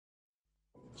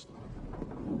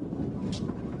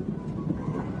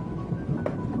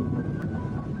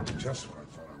Just when I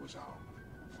thought I was out,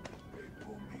 they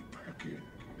pulled me back in.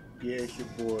 Yeah, it's your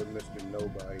boy, Mr.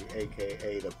 Nobody,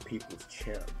 aka the People's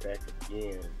Champ, back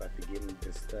again. About to get into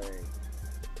this thing.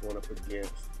 Going up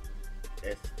against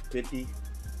S50.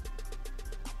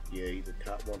 Yeah, he's a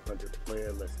top 100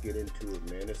 player. Let's get into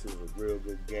it, man. This is a real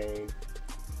good game.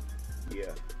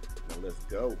 Yeah, now let's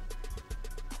go.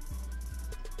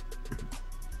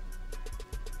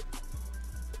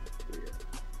 Yeah,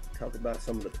 talk about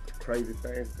some of the crazy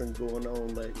things that's been going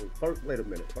on lately. Wait a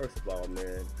minute. First of all,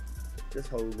 man, this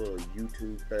whole little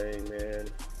YouTube thing, man,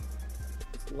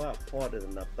 it's a lot harder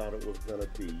than I thought it was gonna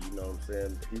be. You know what I'm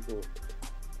saying? People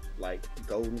like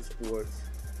Golden Sports,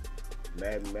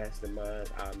 Madden Masterminds,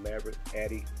 Maverick,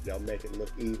 Addy, y'all make it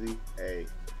look easy. Hey,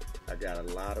 I got a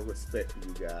lot of respect for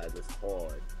you guys. It's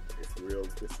hard. It's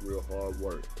real hard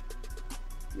work.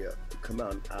 Yeah, come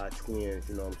out in twins,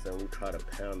 you know what I'm saying? We try to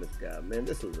pound this guy. Man,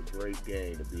 this was a great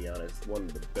game, to be honest. One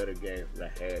of the better games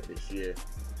that I had this year.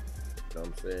 You know what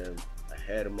I'm saying?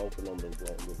 I had him open on the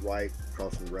right,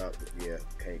 crossing route, but yeah,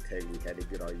 can't take it. We had to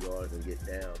get our yards and get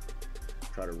down.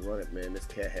 Try to run it, man. This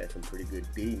cat had some pretty good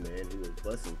D, man. He was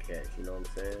busting cats, you know what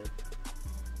I'm saying?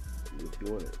 He was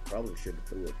doing it. Probably should have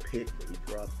threw a pick, but he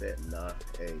dropped that. Nah,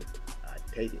 hey, I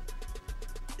take it.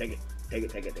 Take it.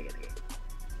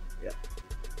 Yep.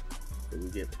 So we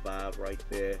get 5 right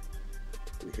there.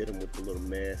 We hit him with the little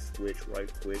man switch right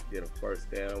quick, get a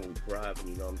first down. We driving,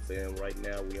 you know what I'm saying? Right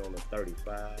now we on the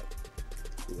 35.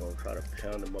 We're gonna try to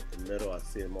pound him up the middle. I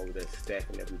see him over there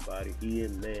stacking everybody. He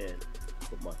in man,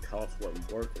 but my toss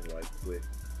wasn't working right quick.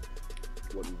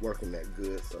 Wasn't working that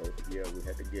good, so yeah, we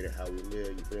had to get it how we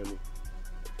live, you feel me?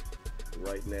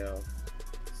 Right now,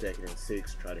 2nd and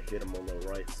 6, try to hit him on the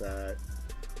right side.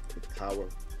 The power,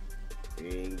 he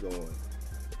ain't going.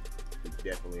 He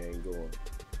definitely ain't going.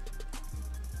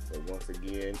 So once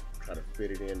again, try to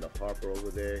fit it in to Harper over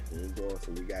there. He ain't going,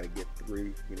 so we got to get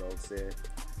 3, you know what I'm saying?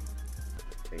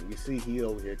 And you see he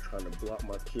over here trying to block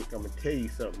my kick. I'm going to tell you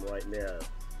something right now.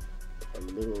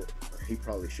 He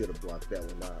probably should have blocked that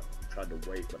one out. I tried to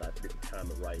wait, but I didn't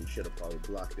time it right. He should have probably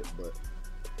blocked it, but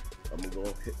I'm going to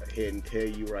go ahead and tell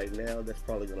you right now, that's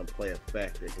probably going to play a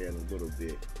factor here in a little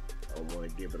bit. I don't want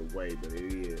to give it away, but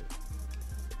it is.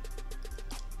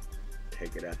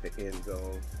 Take it out the end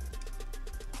zone.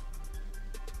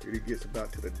 It gets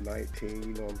about to the 19,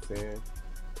 you know what I'm saying?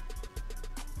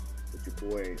 But your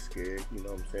boy ain't scared, you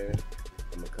know what I'm saying?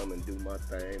 I'm going to come and do my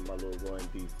thing, my little run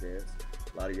defense.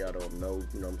 A lot of y'all don't know,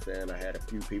 you know what I'm saying? I had a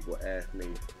few people ask me,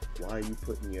 why are you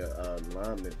putting your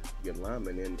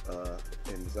lineman in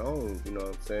zone, you know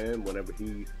what I'm saying? Whenever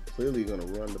he clearly going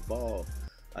to run the ball.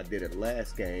 I did it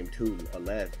last game too, a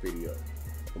last video.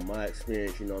 From my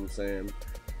experience, you know what I'm saying?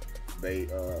 They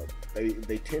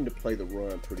tend to play the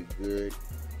run pretty good,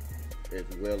 as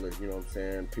well as, you know what I'm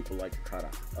saying, people like to try to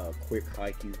quick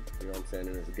hike you, you know what I'm saying,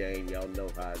 in this game. Y'all know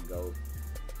how it goes.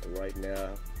 But right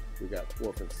now, we got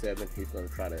 4th and 7. He's gonna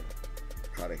try to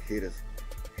hit us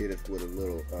with a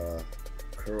little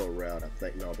curl route, I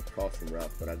think, no, the crossing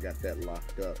route, but I got that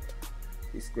locked up.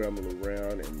 He scrambled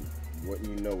around, and wouldn't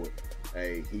you know it,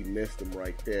 hey, he missed him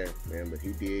right there, man, but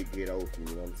he did get open,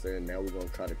 you know what I'm saying? Now we're gonna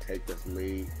try to take this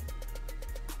lead,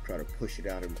 try to push it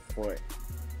out in front.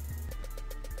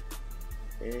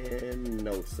 And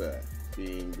no, sir,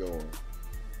 he ain't going.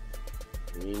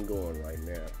 He ain't going right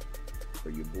now. So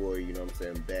your boy, you know what I'm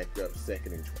saying, back up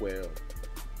 2nd and 12.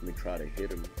 Let me try to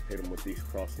hit him with these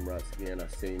crossing routes again. I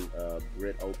seen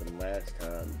Britt open last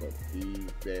time, but he's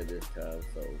there this time.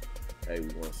 So, hey, we're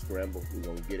going to scramble. We're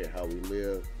going to get it how we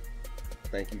live.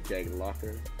 Thank you, Jake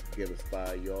Locker. Give us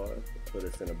 5 yards. Put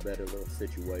us in a better little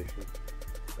situation.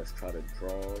 Let's try to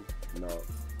draw him. No.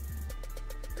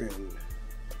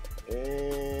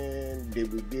 And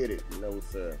did we get it? No,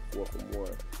 sir. 4th and 1.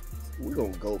 We're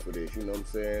going to go for this, you know what I'm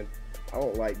saying? I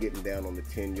don't like getting down on the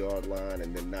 10-yard line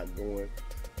and then not going.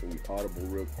 We audible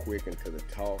real quick into the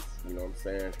toss, you know what I'm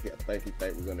saying? I think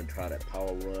we're going to try that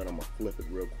power run. I'm going to flip it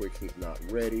real quick. He's not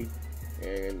ready.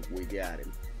 And we got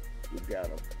him. We got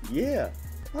him. Yeah.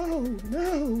 Oh,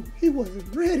 no. He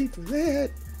wasn't ready for that.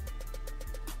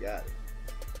 Got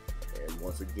it. And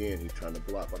once again, he's trying to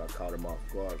block, but I caught him off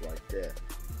guard like that.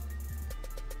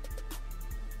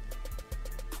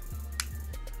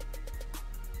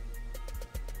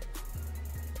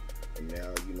 And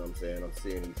now, you know what I'm saying, I'm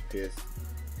seeing he's pissed.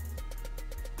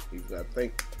 I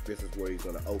think this is where he's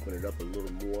going to open it up a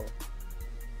little more.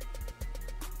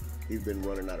 He's been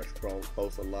running out of strong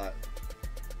post a lot.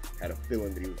 Had a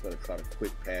feeling that he was going to try to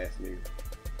quick pass me.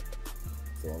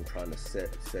 So I'm trying to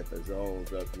set the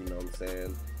zones up, you know what I'm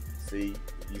saying? See,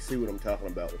 you see what I'm talking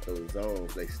about with those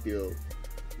zones. They still,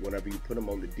 whenever you put them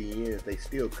on the DNs, they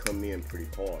still come in pretty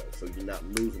hard. So you're not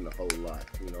losing a whole lot.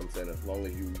 You know what I'm saying? As long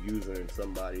as you're using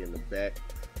somebody in the back,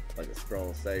 like a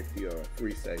strong safety or a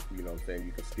free safety, you know what I'm saying?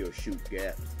 You can still shoot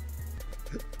gaps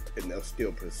and they'll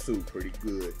still pursue pretty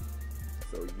good.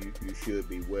 So you should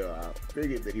be well. I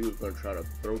figured that he was going to try to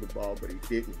throw the ball, but he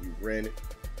didn't. He ran it.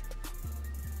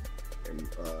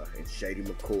 And Shady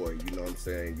McCoy, you know what I'm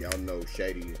saying? Y'all know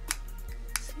Shady.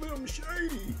 Slim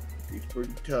Shady. He's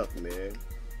pretty tough, man.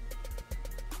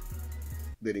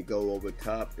 Then he go over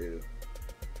top and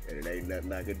it ain't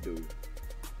nothing I can do.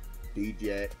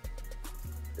 D-Jack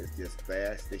is just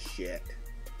fast as shit.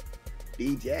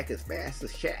 D-Jack is fast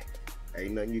as shit.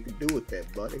 Ain't nothing you can do with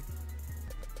that, buddy.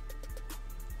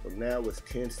 So now it's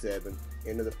 10-7,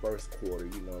 into the first quarter,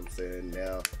 you know what I'm saying?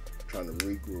 Now trying to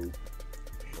regroup.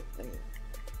 Man,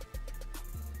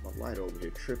 my light over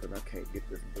here tripping. I can't get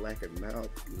this blackened mouth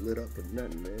lit up or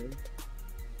nothing, man.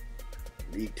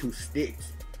 I need 2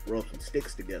 sticks. Rub some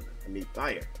sticks together. I need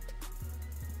fire.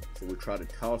 So we try to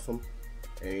toss him,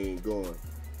 and he ain't going.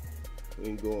 He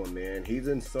ain't going, man. He's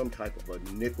in some type of a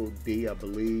nickel D, I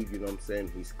believe. You know what I'm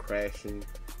saying? He's crashing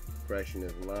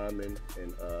his lineman,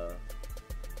 and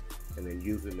then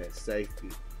using that safety.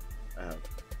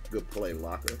 Good play,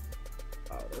 Locker.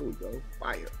 Oh, there we go.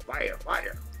 Fire, fire,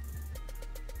 fire.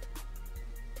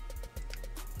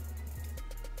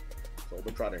 So I'm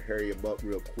gonna try to hurry him up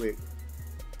real quick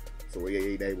so he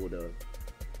ain't able to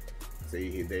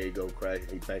see. There you go, crashing.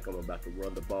 He think I'm about to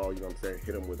run the ball, you know what I'm saying?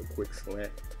 Hit him with a quick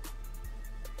slant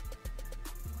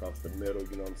across the middle,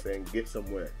 you know what I'm saying? Get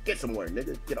somewhere,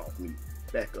 nigga. Get off me.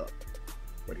 Back up.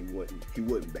 But he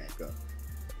wouldn't back up.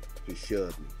 He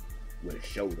shoved me with his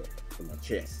shoulder to my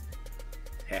chest.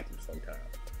 Happens sometimes.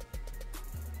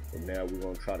 So now we're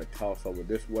gonna try to toss over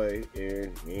this way,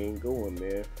 and he ain't going,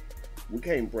 man. We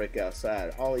can't break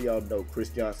outside. All of y'all know Chris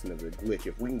Johnson is a glitch.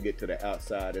 If we can get to the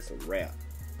outside, it's a wrap.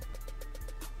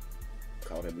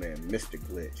 Call that man Mr.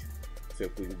 Glitch. So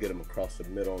if we can get him across the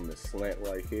middle on this slant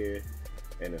right here,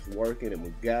 and it's working, and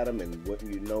we got him, and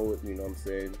wouldn't you know it, you know what I'm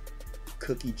saying?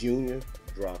 Cookie Jr.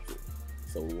 drops it.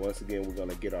 So once again, we're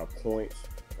gonna get our points.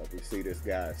 Like we see, this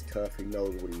guy is tough. He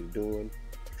knows what he's doing.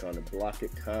 He's trying to block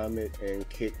it, time it, and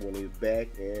kick when he's back,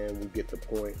 and we get the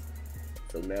point.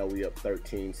 So now we up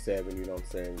 13-7, you know what I'm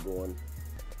saying? Going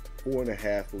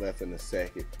 4.5 left in the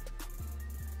second.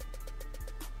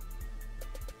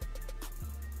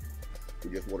 We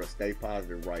just want to stay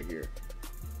positive right here.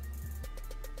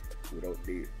 We don't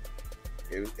need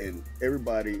it. And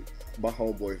everybody, my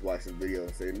homeboys watch this video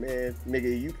and say, man,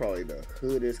 nigga, you probably the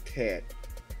hoodest cat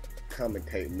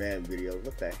commentate Madden videos.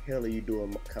 What the hell are you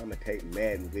doing commentating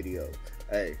Madden videos?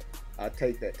 Hey, I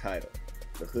take that title.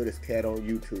 The hoodest cat on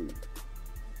YouTube.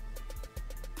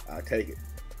 I take it.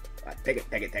 Take it.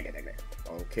 I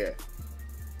don't care.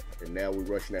 And now we're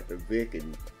rushing after Vic,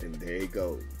 and there he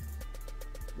goes.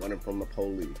 Running from the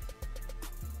police.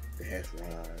 That's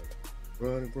right.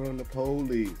 Running from the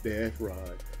police. That's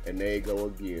right. And there you go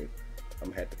again. I'm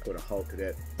gonna have to put a halt to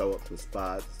that, throw up some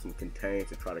spies, some contains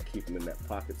to try to keep him in that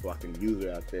pocket so I can use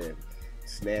it out there and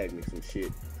snag me some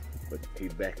shit. But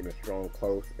he's back in a strong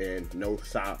close, and no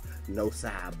side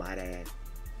by that.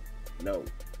 No.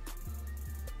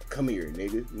 Come here,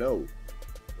 nigga. No.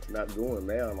 It's not going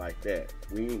down like that.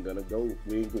 We ain't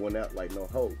going out like no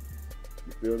hoe.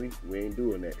 You feel me? We ain't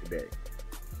doing that today.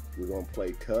 We're gonna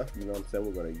play tough, you know what I'm saying?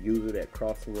 We're gonna use it at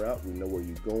crossing route. We know where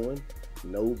you're going.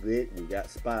 No Vic, we got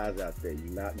spies out there.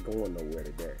 You're not going nowhere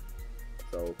today.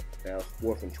 So now it's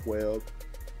 4th and 12.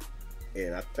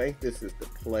 And I think this is the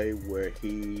play where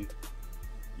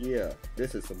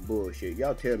this is some bullshit.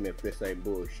 Y'all tell me if this ain't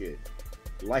bullshit.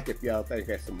 Like if y'all think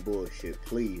that's some bullshit,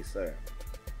 please, sir.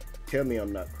 Tell me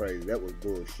I'm not crazy. That was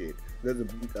bullshit. There's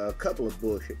a couple of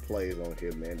bullshit plays on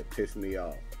here, man, that pissed me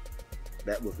off.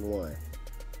 That was one.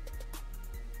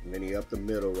 And then he up the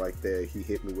middle right there. He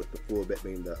hit me with the fullback,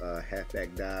 meaning the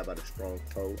halfback dive out of strong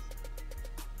post.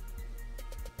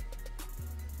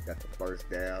 Got the first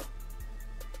down.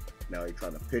 Now he's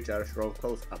trying to pitch out of strong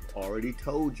post. I've already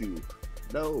told you,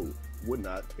 no,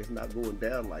 it's not going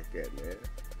down like that, man.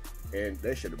 And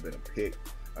that should have been a pick.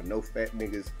 I know fat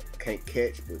niggas can't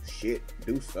catch, but shit,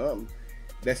 do something.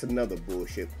 That's another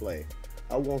bullshit play.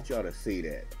 I want y'all to see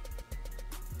that.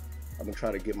 I'm gonna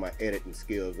try to get my editing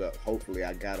skills up. Hopefully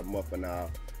I got them up, and I'll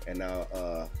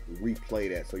replay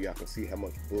that so y'all can see how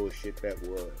much bullshit that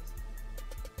was.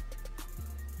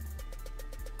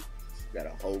 Got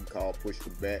a hold call, push the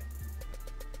back,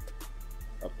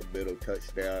 up the middle,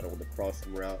 touchdown on the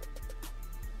crossing route.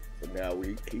 So now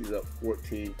he's up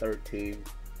 14-13.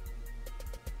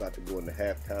 About to go into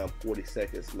halftime. 40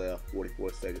 seconds left.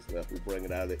 44 seconds left. We bring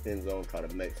it out of the end zone, try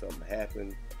to make something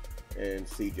happen. And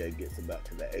CJ gets about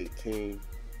to the 18.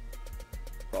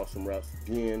 Crossing routes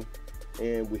again.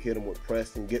 And we hit him with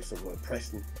Preston. Get someone.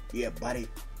 Preston. Yeah, buddy.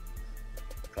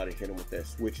 Try to hit him with that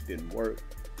switch. Didn't work.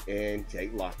 And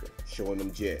Jake Locker showing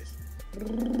them jets.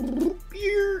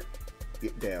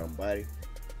 Get down, buddy.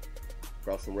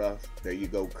 Crossing routes. There you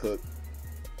go, Cook.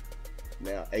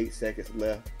 Now 8 seconds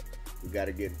left. We got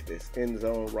to get into this end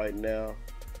zone right now.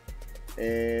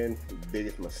 And the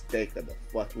biggest mistake of the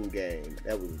fucking game.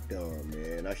 That was dumb,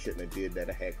 man. I shouldn't have did that.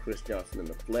 I had Chris Johnson in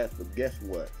the flats, but guess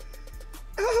what?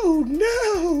 Oh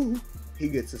no! He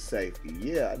gets a safety.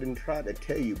 Yeah, I didn't try to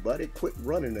tell you, buddy. Quit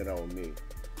running it on me.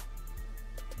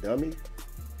 Dummy.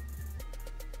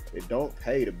 It don't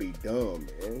pay to be dumb,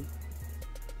 man.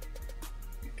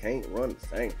 You can't run the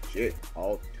same shit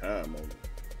all the time on me.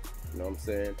 You know what I'm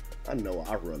saying? I know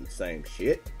I run the same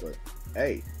shit, but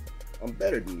hey, I'm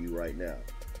better than you right now.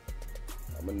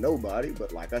 I'm a nobody,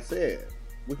 but like I said,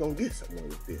 we're gonna get somewhere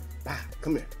with this. Bah,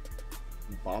 come here.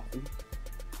 Bop him.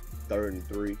 3rd and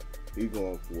 3. He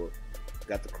going for it.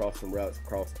 Got the crossing routes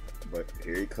across, but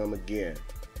here he come again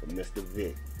from Mr.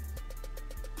 Vic.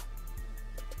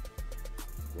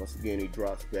 Once again, he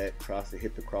drops back, tries to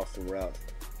hit the crossing routes.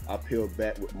 I peel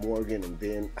back with Morgan, and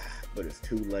then, but it's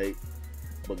too late.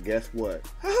 But guess what?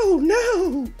 Oh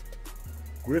no!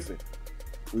 Griffin.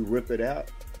 We rip it out.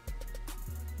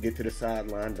 Get to the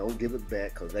sideline. Don't give it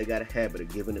back, because they got a habit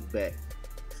of giving it back.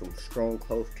 Some strong,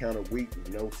 close counter weak.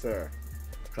 No, sir.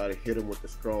 Try to hit him with the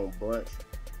strong bunch.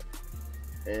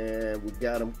 And we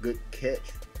got him. Good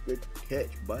catch. Good catch,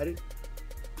 buddy.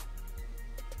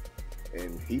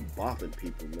 And he bopping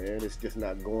people, man. It's just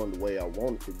not going the way I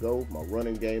want it to go. My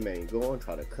running game ain't going.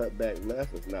 Try to cut back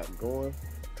left. It's not going.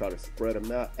 Try to spread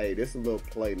them out. Hey, this is a little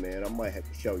play, man. I might have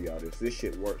to show y'all this. This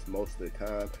shit works most of the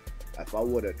time. If I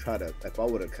would have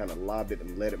kind of lobbed it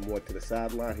and led it more to the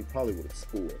sideline, he probably would have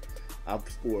scored. I've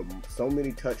scored so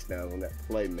many touchdowns on that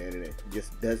play, man, and it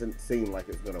just doesn't seem like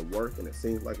it's gonna work, and it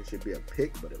seems like it should be a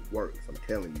pick, but it works. I'm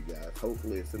telling you guys.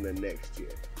 Hopefully, it's in the next year.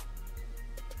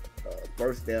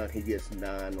 First down, he gets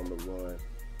 9 on the run.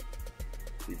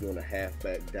 He's doing a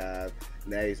halfback dive.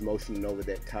 Now he's motioning over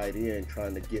that tight end,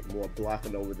 trying to get more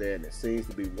blocking over there, and it seems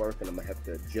to be working. I'm going to have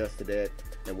to adjust to that,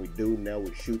 and we do. Now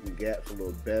we're shooting gaps a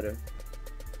little better.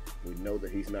 We know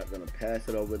that he's not going to pass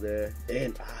it over there.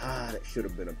 And, that should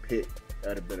have been a pick. That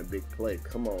would have been a big play.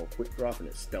 Come on, quit dropping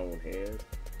it, stone hands.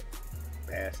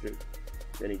 Bastard.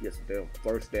 Then he gets down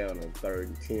first down on 3rd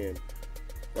and 10.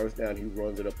 First down, he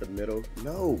runs it up the middle.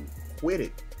 No, quit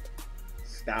it.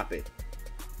 Stop it.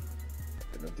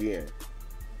 And again,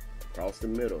 across the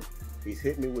middle. He's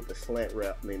hitting me with the slant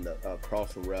route, the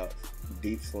crossing routes,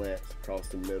 deep slants across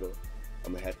the middle.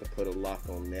 I'm going to have to put a lock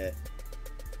on that.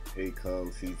 Here he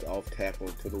comes. He's off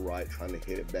tackling to the right, trying to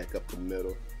hit it back up the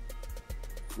middle.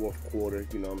 4th quarter,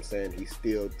 you know what I'm saying? He's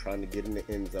still trying to get in the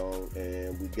end zone,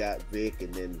 and we got Vic,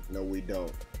 and then no, we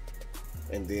don't.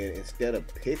 And then instead of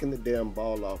picking the damn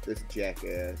ball off this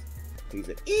jackass, he's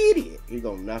an idiot. He's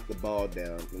going to knock the ball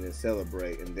down and then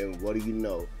celebrate. And then what do you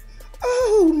know?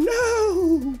 Oh,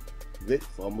 no! Vic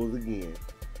fumbles again.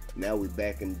 Now we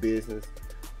back in business.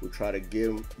 We try to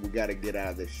get him. We got to get out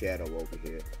of this shadow over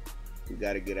here. We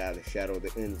got to get out of the shadow of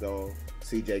the end zone.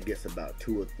 CJ gets about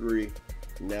 2 or 3.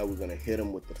 Now we're going to hit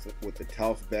him with the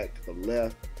toss back to the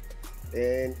left.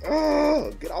 And,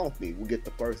 get off me. We get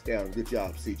the first down. Good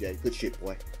job, CJ. Good shit,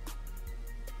 boy.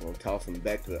 I'm going to toss him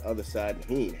back to the other side, and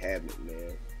he ain't having it,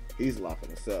 man. He's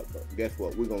locking us up. But guess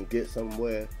what? We're going to get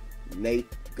somewhere. Nate,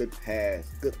 good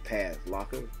pass. Good pass,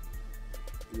 Locker.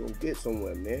 We're going to get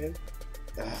somewhere, man.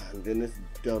 And then this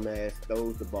dumbass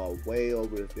throws the ball way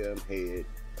over his damn head.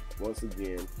 Once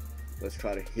again, let's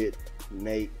try to hit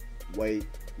Nate. Wait.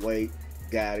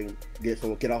 Got him. Get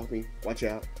someone. Get off me. Watch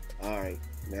out. All right.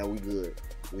 Now we good.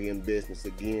 We in business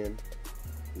again.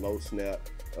 Low snap.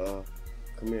 Come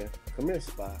here. Come here,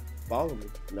 Spy. Follow me.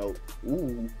 No.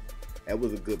 Ooh. That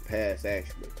was a good pass,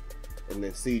 actually. And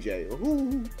then CJ.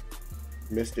 Ooh.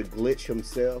 Mr. Glitch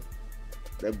himself.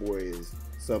 That boy is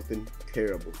something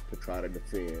terrible to try to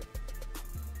defend.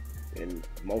 And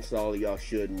most all of y'all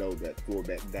should know that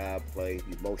fullback dive play.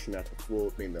 You motion out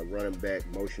the running back,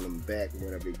 motion him back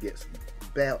whenever it gets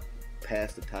about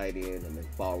past the tight end and then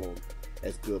follow him.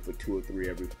 That's good for 2 or 3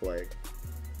 every play.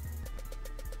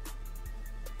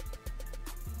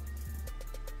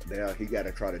 Now he got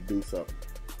to try to do something.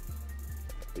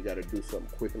 He got to do something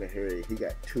quick in the hurry. He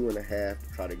got 2.5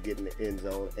 to try to get in the end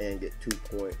zone and get 2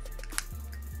 points.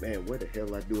 Man, what the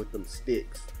hell I do with them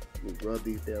sticks? We rub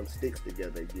these damn sticks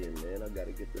together again, man. I got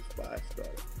to get this 5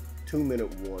 started.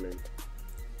 2-minute warning.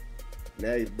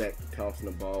 Now he's back to tossing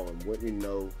the ball, and wouldn't you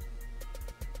know,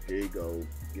 here you go,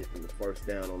 getting the first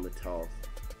down on the toss.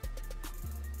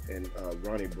 And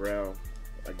Ronnie Brown,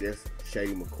 I guess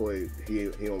Shady McCoy,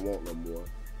 he don't want no more.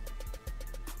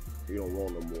 He don't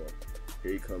want no more.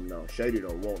 Here he come now. Shady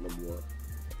don't want no more.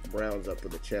 Brown's up for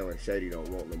the challenge. Shady don't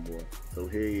want no more. So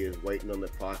here he is waiting on the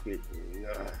pocket.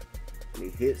 And he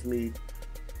hits me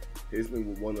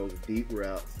with one of those deep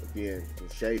routes again.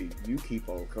 And Shady, you keep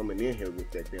on coming in here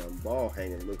with that damn ball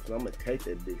hanging loose. I'm gonna take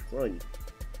that bitch from you.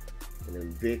 And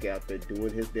then Vic out there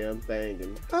doing his damn thing,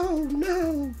 and oh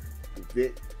no,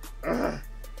 Vic. I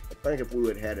think if we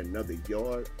would have had another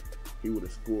yard, he would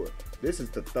have scored. This is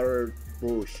the third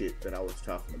bullshit that I was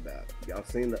talking about. Y'all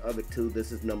seen the other two?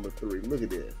 This is number 3. Look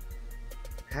at this.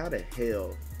 How the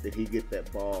hell did he get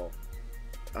that ball?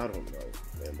 I don't know,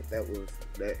 man. But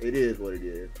that. It is what it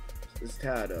is. It's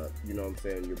tied up. You know what I'm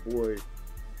saying?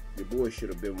 Your boy should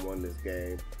have been won this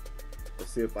game.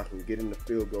 Let's see if I can get in the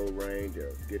field goal range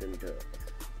or get into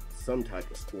some type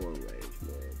of scoring range,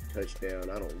 man. Touchdown,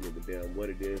 I don't give a damn what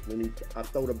it is. When I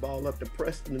throw the ball up to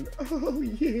Preston, and oh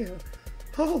yeah.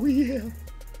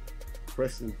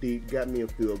 Preston deep got me in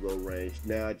field goal range.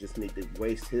 Now I just need to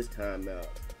waste his time out,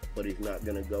 but he's not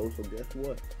gonna go. So guess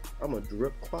what? I'm a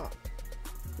drip clock.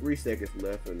 3 seconds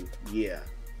left, and yeah,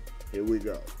 here we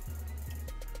go.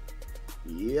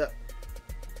 Yep,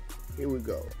 here we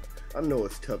go. I know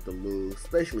it's tough to lose,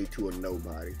 especially to a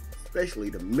nobody, especially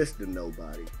to Mr.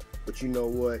 Nobody. But you know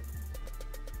what?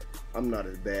 I'm not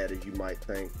as bad as you might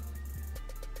think.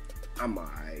 I'm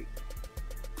alright.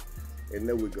 And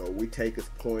there we go. We take his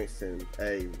points, and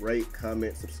hey, rate,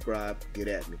 comment, subscribe, get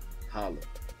at me. Holla.